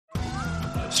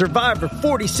Survivor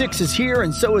 46 is here,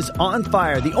 and so is On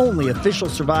Fire, the only official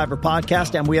Survivor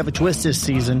podcast, and we have a twist this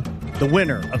season. The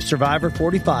winner of Survivor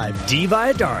 45, Dee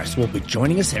Valladares, will be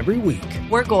joining us every week.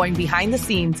 We're going behind the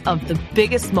scenes of the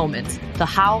biggest moments, the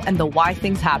how and the why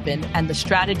things happen, and the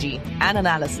strategy and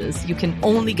analysis you can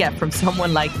only get from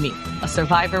someone like me, a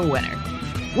Survivor winner.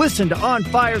 Listen to On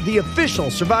Fire, the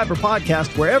official Survivor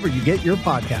podcast, wherever you get your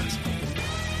podcast.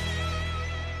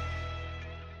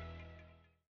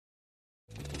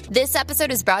 This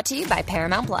episode is brought to you by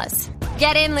Paramount Plus.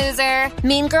 Get in, loser!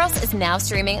 Mean Girls is now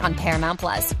streaming on Paramount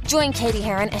Plus. Join Katie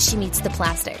Heron as she meets the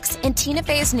plastics in Tina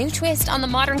Fey's new twist on the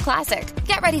modern classic.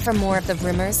 Get ready for more of the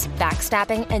rumors,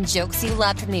 backstabbing, and jokes you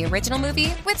loved from the original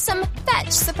movie with some fetch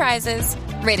surprises.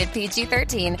 Rated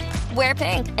PG-13. Wear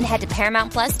pink and head to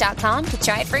ParamountPlus.com to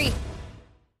try it free.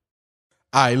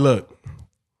 All right, look.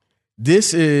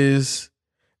 This is...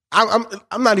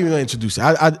 I'm not even going to introduce it.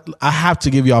 I have to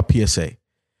give y'all PSA.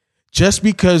 Just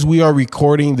because we are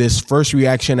recording this first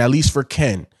reaction, at least for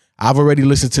Ken, I've already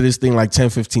listened to this thing like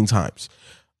 10, 15 times.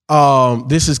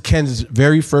 This is Ken's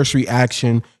very first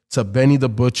reaction to Benny the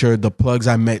Butcher, The Plugs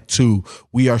I Met Too.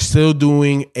 We are still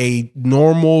doing a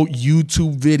normal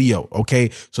YouTube video, okay?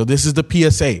 So this is the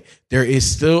PSA. There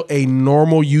is still a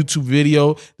normal YouTube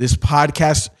video. This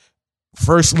podcast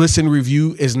first listen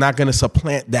review is not going to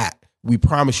supplant that. We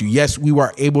promise you. Yes, we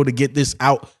were able to get this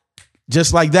out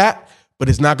just like that, but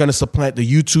it's not going to supplant the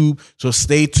YouTube. So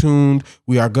stay tuned.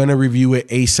 We are going to review it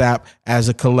ASAP as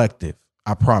a collective.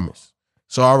 I promise.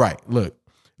 So, all right, look.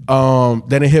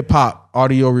 Then a hip hop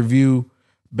audio review,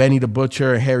 Benny the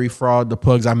Butcher, Harry Fraud, The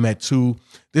Plugs I Met Too.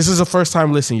 This is a first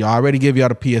time listen, y'all. I already gave y'all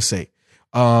the PSA.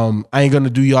 I ain't going to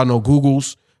do y'all no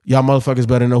Googles. Y'all motherfuckers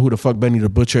better know who the fuck Benny the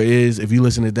Butcher is. If you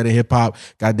listen to Dead and Hip Hop,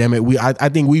 goddamn it, I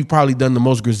think we've probably done the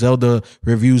most Griselda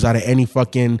reviews out of any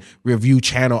fucking review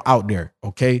channel out there.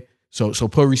 Okay, so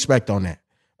put respect on that.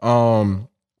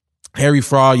 Harry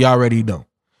Fraud, y'all already know.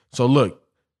 So look,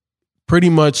 pretty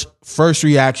much first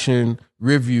reaction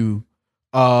review,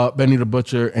 Benny the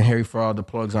Butcher and Harry Fraud, The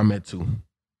Plugs I Met Too.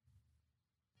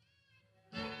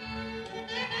 Yeah,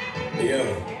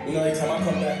 you know, every time I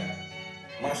come back,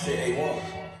 my shit A1.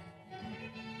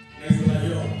 Niggas be like,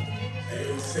 yo, hey,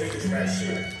 yo, say this rap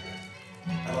shit.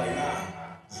 I'm like, nah,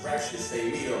 this rap shit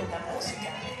say me, though.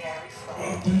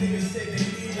 The niggas say they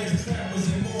need less trappers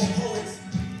and more poets.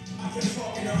 I can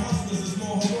talk in the hustlers, it's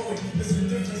more heroic. There's a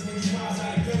difference when you rise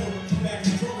out of ghetto, come back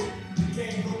and throw it. You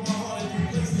can't broke my heart in 3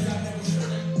 places I never should it.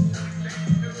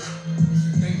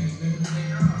 Thank me, nigga.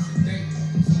 Thank me.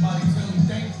 Somebody tell me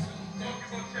thank you.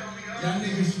 Y'all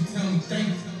niggas should tell me thank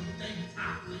you.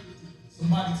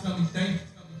 Somebody tell me thank you.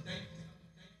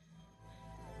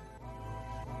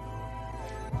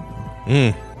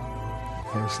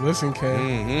 First listen,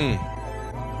 Ken.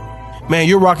 Man,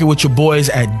 you're rocking with your boys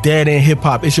at Dead End Hip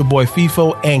Hop. It's your boy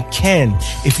FIFO and Ken.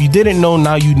 If you didn't know,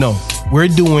 now you know. We're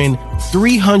doing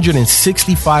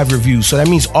 365 reviews. So that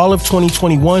means all of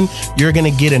 2021, you're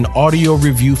going to get an audio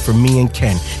review from me and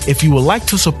Ken. If you would like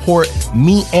to support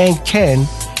me and Ken,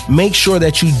 make sure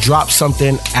that you drop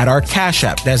something at our Cash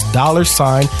App. That's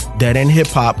 $ Dead End Hip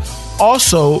Hop.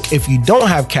 Also, if you don't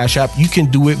have Cash App, you can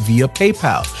do it via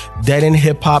PayPal,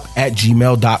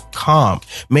 deadendhiphop@gmail.com.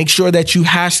 Make sure that you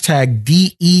hashtag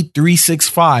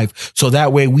DE365 so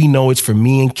that way we know it's for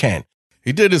me and Ken.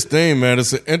 He did his thing, man.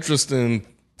 It's an interesting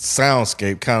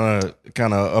soundscape, kind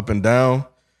of up and down,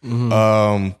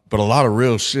 but a lot of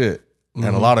real shit. And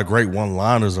a lot of great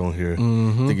one-liners on here. I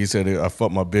think he said, I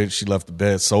fucked my bitch, she left the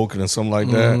bed soaking and something like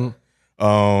that.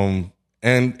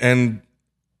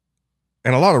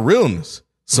 And a lot of realness.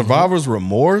 Survivor's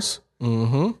remorse.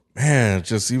 Man,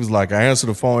 just he was like, I answer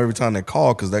the phone every time they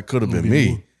call because that could have been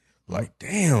me. Like,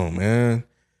 damn, man.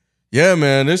 Yeah,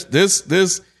 man. This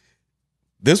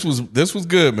was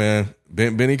good, man.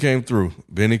 Benny came through.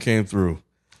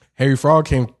 Harry Fraud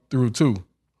came through too.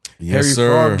 Yes, Harry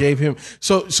sir. Fraud gave him.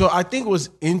 So I think it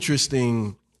was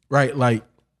interesting, right? Like,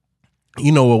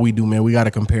 you know what we do, man. We got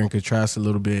to compare and contrast a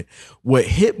little bit. What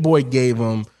Hit Boy gave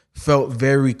him felt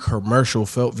very commercial,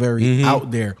 felt very out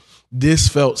there. This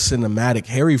felt cinematic.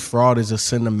 Harry Fraud is a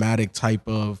cinematic type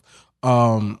of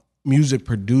music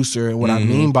producer. And what I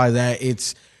mean by that,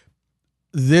 it's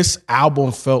this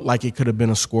album felt like it could have been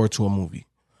a score to a movie.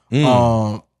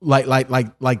 Like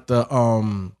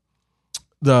the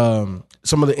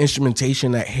some of the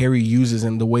instrumentation that Harry uses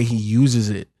and the way he uses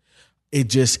it,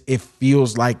 it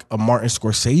feels like a Martin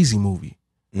Scorsese movie.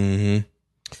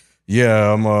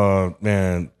 Yeah,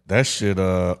 man, that shit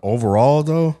overall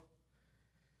though.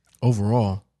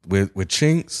 Overall. With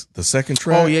Chinks, the second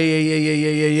track. Oh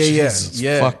yeah. Jesus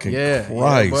fucking Christ.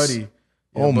 Yeah, buddy.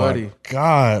 Oh buddy. my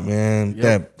God, man.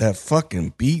 That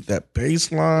fucking beat, that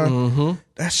bass line,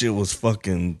 that shit was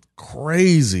fucking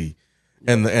crazy.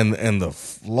 And the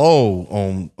flow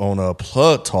on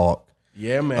Plug Talk.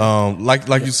 Yeah, man.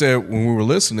 Like you said when we were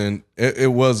listening,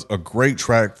 it was a great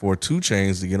track for 2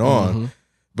 Chainz to get on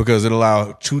because it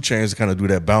allowed 2 Chainz to kind of do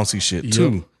that bouncy shit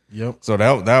too. Yep. So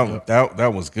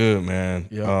that was good, man.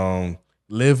 Yep.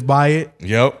 Live by it.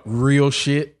 Yep. Real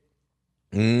shit.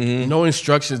 No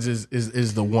Instructions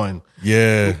is the one.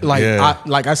 Yeah.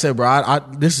 Like I said, bro. I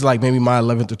this is like maybe my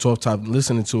 11th or 12th time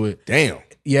listening to it. Damn.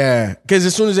 Yeah, because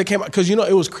as soon as it came out, because it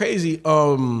was crazy.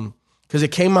 Because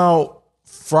it came out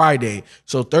Friday,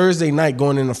 so Thursday night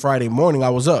going into Friday morning,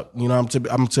 I was up.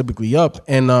 I'm typically up,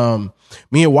 and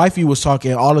me and wifey was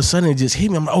talking. All of a sudden, it just hit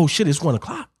me. I'm like, oh shit, it's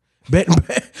 1:00.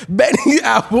 Benny's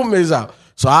album is out.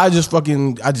 So I just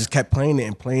kept playing it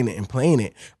and playing it and playing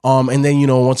it. And then,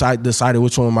 once I decided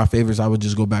which one of my favorites, I would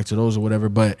just go back to those or whatever.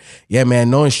 But yeah, man,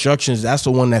 No Instructions, that's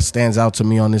the one that stands out to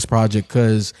me on this project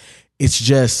because it's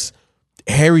just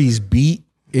Harry's beat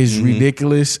is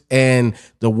ridiculous. And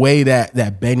the way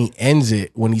that Benny ends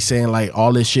it when he's saying like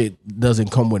all this shit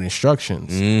doesn't come with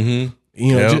instructions. I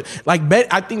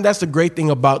think that's the great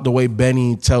thing about the way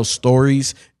Benny tells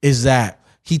stories is that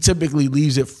he typically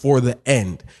leaves it for the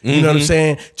end. You know what I'm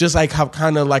saying? Just like how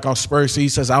kind of like on Spurs, he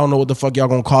says, I don't know what the fuck y'all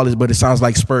gonna call this, but it sounds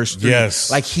like Spurs 3.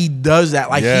 Yes. Like he does that.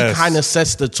 Like he kind of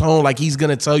sets the tone, like he's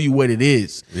gonna tell you what it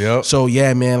is. Yep. So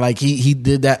yeah, man, like he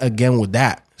did that again with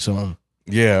that. So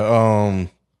yeah,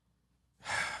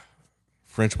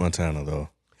 French Montana though.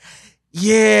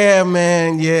 Yeah,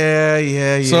 man.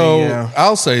 Yeah. So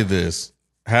I'll say this.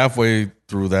 Halfway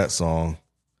through that song,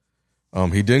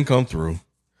 he didn't come through.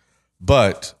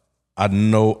 But I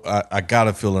know I got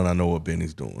a feeling I know what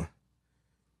Benny's doing.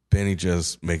 Benny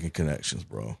just making connections,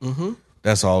 bro.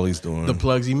 That's all he's doing. The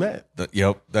plugs he met.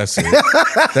 Yep, that's it.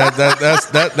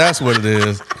 That's what it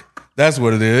is. That's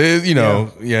what it is.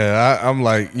 I'm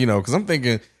like, because I'm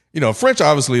thinking, French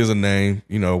obviously is a name,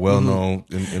 well known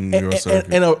in New York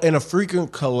circuit, and a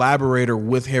frequent collaborator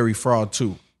with Harry Fraud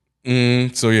too.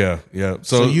 So yeah.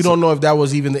 So you don't know if that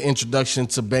was even the introduction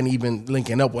to Ben even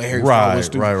linking up with Harry Fraud was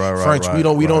through French. We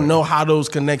don't know how those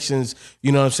connections,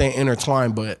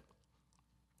 intertwine, but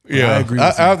yeah, I agree.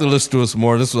 I have to listen to it some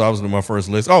more. This was obviously my first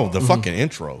list. Oh, the fucking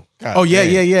intro. God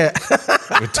yeah.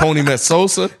 With Tony Met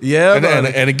Sosa. Yeah,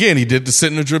 and again, he did the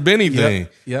Signature Benny thing.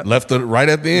 Yep. Left it right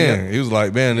at the end. He was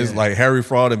like, man, it's like Harry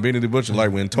Fraud and Benny the Butcher.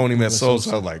 Like when Tony Met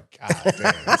Sosa, I was like, God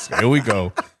damn, here we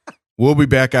go. We'll be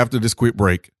back after this quick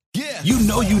break. You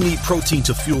know you need protein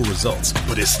to fuel results,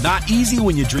 but it's not easy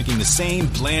when you're drinking the same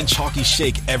bland, chalky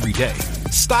shake every day.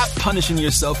 Stop punishing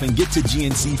yourself and get to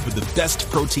GNC for the best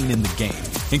protein in the game,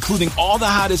 including all the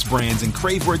hottest brands and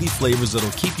crave-worthy flavors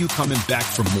that'll keep you coming back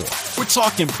for more. We're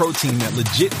talking protein that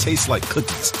legit tastes like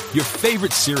cookies, your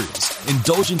favorite cereals,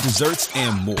 indulgent desserts,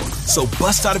 and more. So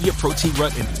bust out of your protein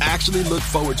rut and actually look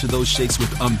forward to those shakes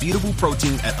with unbeatable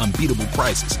protein at unbeatable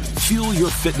prices. Fuel your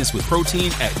fitness with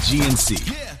protein at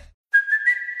GNC.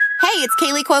 Hey, it's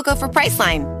Kaylee Cuoco for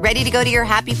Priceline. Ready to go to your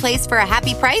happy place for a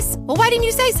happy price? Well, why didn't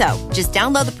you say so? Just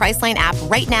download the Priceline app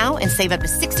right now and save up to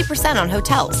 60% on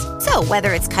hotels. So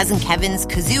whether it's Cousin Kevin's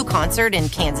Kazoo Concert in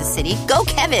Kansas City, go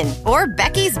Kevin, or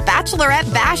Becky's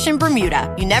Bachelorette Bash in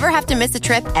Bermuda, you never have to miss a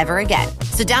trip ever again.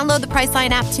 So download the Priceline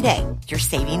app today. Your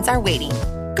savings are waiting.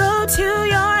 Go to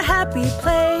your happy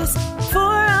place for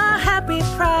a happy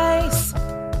price.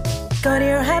 Go to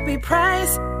your happy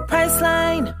price,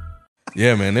 Priceline.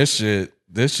 Yeah, man, this shit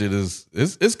is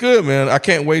it's good, man. I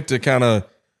can't wait to kind of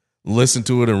listen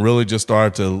to it and really just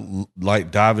start to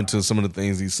like dive into some of the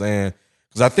things he's saying,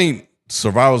 because I think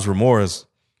Survivor's Remorse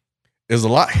is a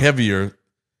lot heavier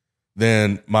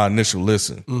than my initial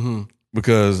listen,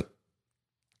 because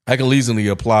I can easily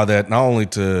apply that not only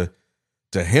to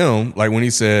him, like when he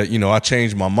said, I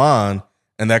changed my mind,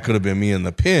 and that could have been me in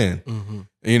the pen.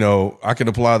 I can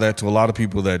apply that to a lot of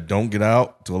people that don't get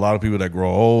out, to a lot of people that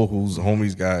grow old, whose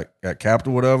homies got capped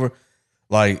or whatever.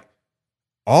 Like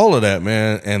all of that,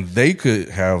 man. And they could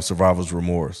have survivor's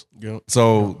remorse. Yep.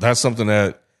 So that's something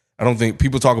that I don't think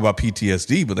people talk about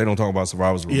PTSD, but they don't talk about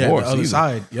survivor's remorse. The other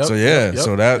side. Yep.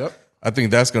 So I think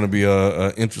that's going to be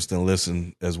a interesting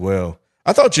listen as well.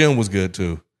 I thought Jim was good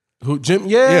too. Who Jim?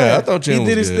 Yeah, I thought Jim he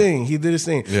did was his good. thing. He did his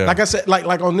thing. Yeah. Like I said,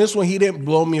 like on this one, he didn't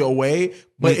blow me away,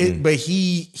 but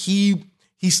he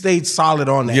stayed solid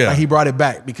on that. Yeah. Like he brought it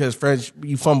back because French,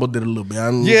 you fumbled it a little bit.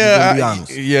 I'm be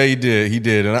honest. He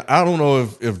did, and I don't know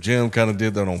if Jim kind of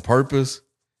did that on purpose.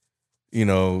 He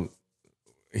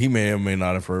may or may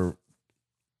not have heard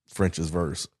French's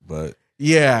verse, but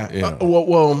Yeah.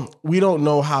 Well, we don't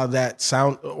know how that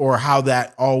sound or how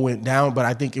that all went down, but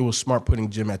I think it was smart putting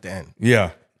Jim at the end.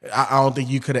 Yeah. I don't think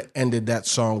you could have ended that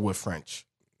song with French.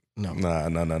 No. Nah.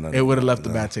 It would have left a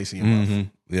bad taste in your mouth.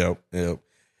 Yep.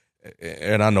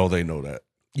 And I know they know that.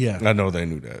 Yeah. I know they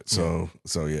knew that. So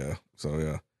yeah.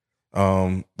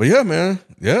 But yeah, man.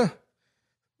 Yeah.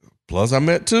 Plus I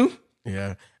met too.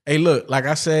 Yeah. Hey, look, like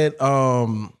I said,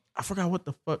 I forgot what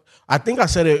the fuck. I think I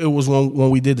said it was when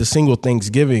we did the single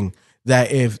Thanksgiving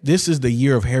that if this is the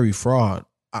year of Harry Fraud,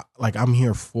 I'm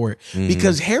here for it.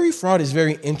 Because Harry Fraud is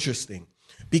very interesting.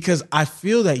 Because I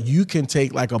feel that you can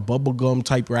take like a bubblegum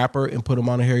type rapper and put him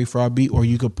on a Harry Fraud beat, or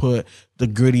you could put the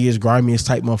grittiest, grimiest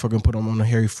type motherfucker and put him on a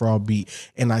Harry Fraud beat.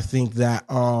 And I think that,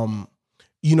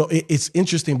 it's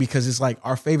interesting because it's like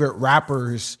our favorite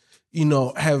rappers,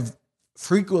 have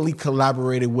frequently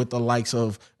collaborated with the likes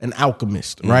of an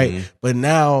Alchemist, right? But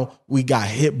now we got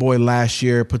Hit Boy last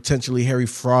year, potentially Harry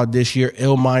Fraud this year.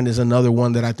 Illmind is another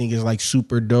one that I think is like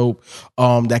super dope,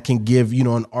 that can give,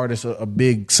 an artist a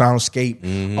big soundscape.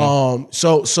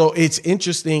 So it's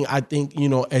interesting, I think,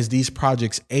 as these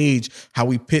projects age, how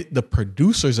we pit the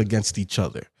producers against each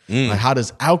other. Like how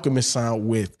does Alchemist sound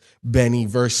with Benny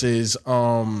versus who's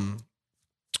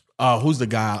the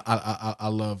guy I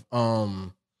love?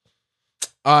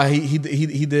 He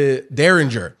did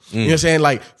Derringer. You know what I'm saying?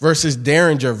 Like versus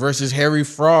Derringer versus Harry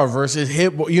Fraud versus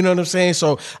Hit Boy. You know what I'm saying?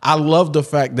 So I love the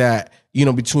fact that,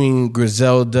 between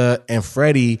Griselda and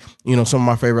Freddie, some of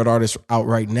my favorite artists out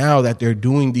right now, that they're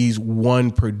doing these one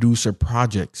producer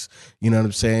projects. You know what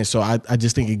I'm saying? So I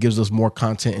just think it gives us more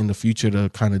content in the future to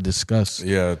kind of discuss.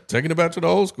 Yeah, taking it back to the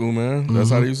old school, man. That's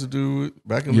how they used to do it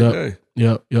back in the day.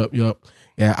 Yep.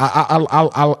 Yeah,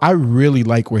 I really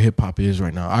like where hip hop is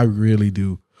right now. I really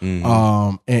do.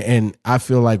 And I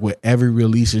feel like with every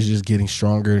release is just getting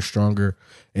stronger and stronger.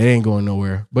 It ain't going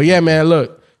nowhere. But yeah, man,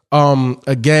 look,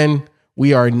 again,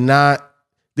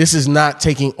 this is not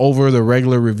taking over the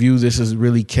regular review. This is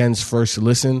really Ken's first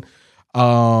listen.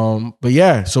 But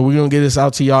yeah, so we're gonna get this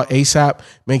out to y'all ASAP.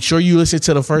 Make sure you listen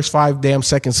to the first 5 damn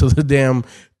seconds of the damn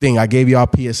thing. I gave y'all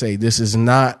PSA. This is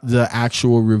not the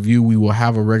actual review. We will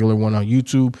have a regular one on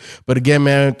YouTube. But again,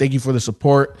 man, thank you for the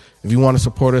support. If you want to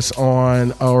support us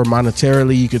on or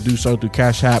monetarily, you could do so through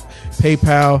Cash App,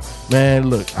 PayPal.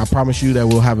 Man, look, I promise you that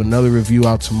we'll have another review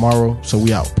out tomorrow. So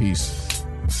we out. Peace.